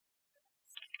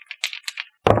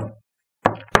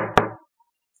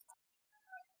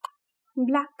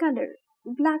black color,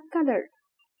 black color.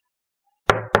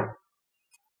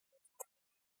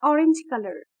 Orange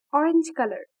color, orange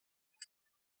color.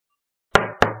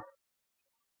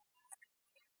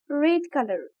 Red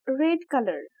color, red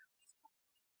color.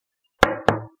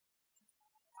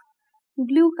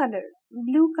 Blue color,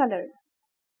 blue color.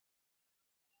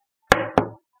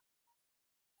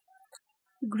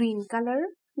 Green color,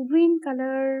 green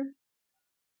color.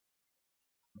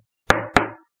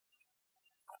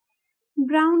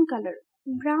 Brown color,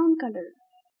 brown color.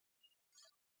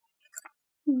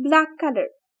 Black color.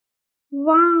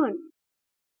 1.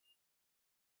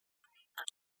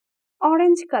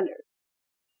 Orange color.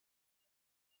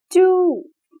 2.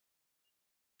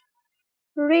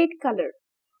 Red color.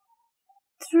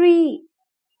 3.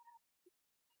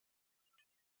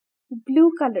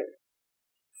 Blue color.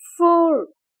 4.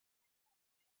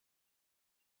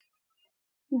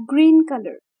 Green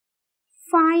color.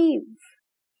 5.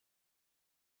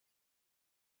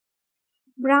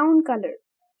 Brown color.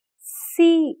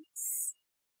 6.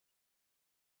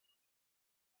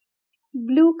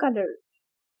 Blue color.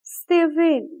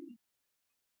 7.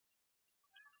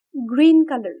 Green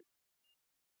color.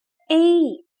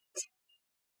 8.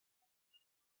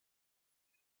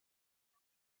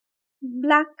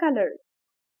 Black color.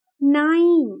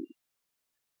 9.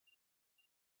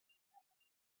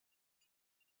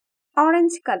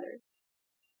 Orange color.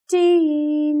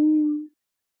 10.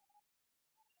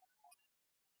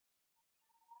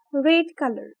 Red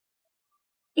color.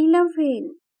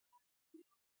 11.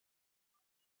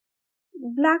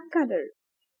 Black color.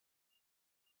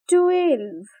 12.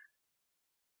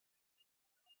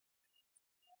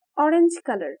 Orange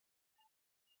color.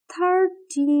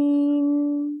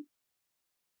 13.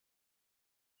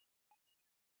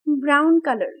 Brown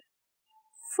color.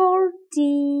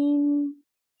 14.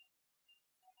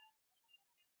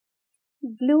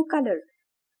 Blue color.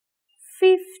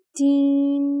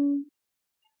 15.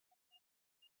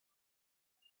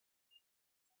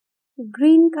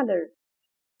 Green color.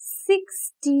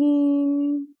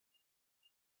 16.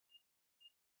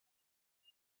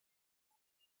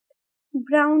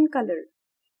 Brown color.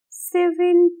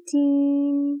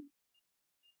 17.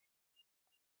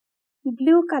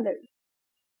 Blue color.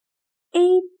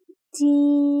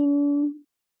 18.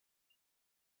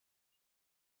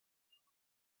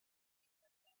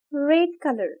 Red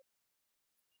color.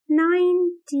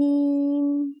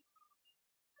 19.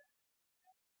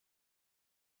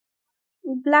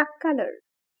 Black color.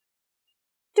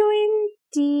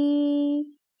 20.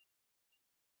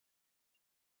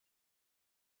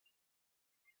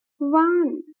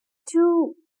 1,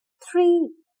 2, 3,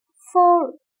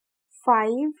 4, 5,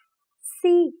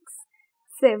 6,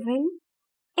 7,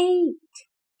 8,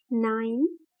 9,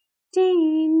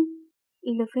 10,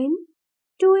 11,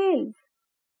 12,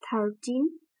 13,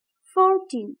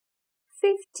 14,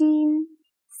 15,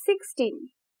 16,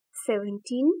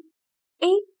 17,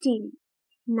 18,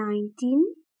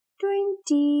 19,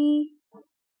 20.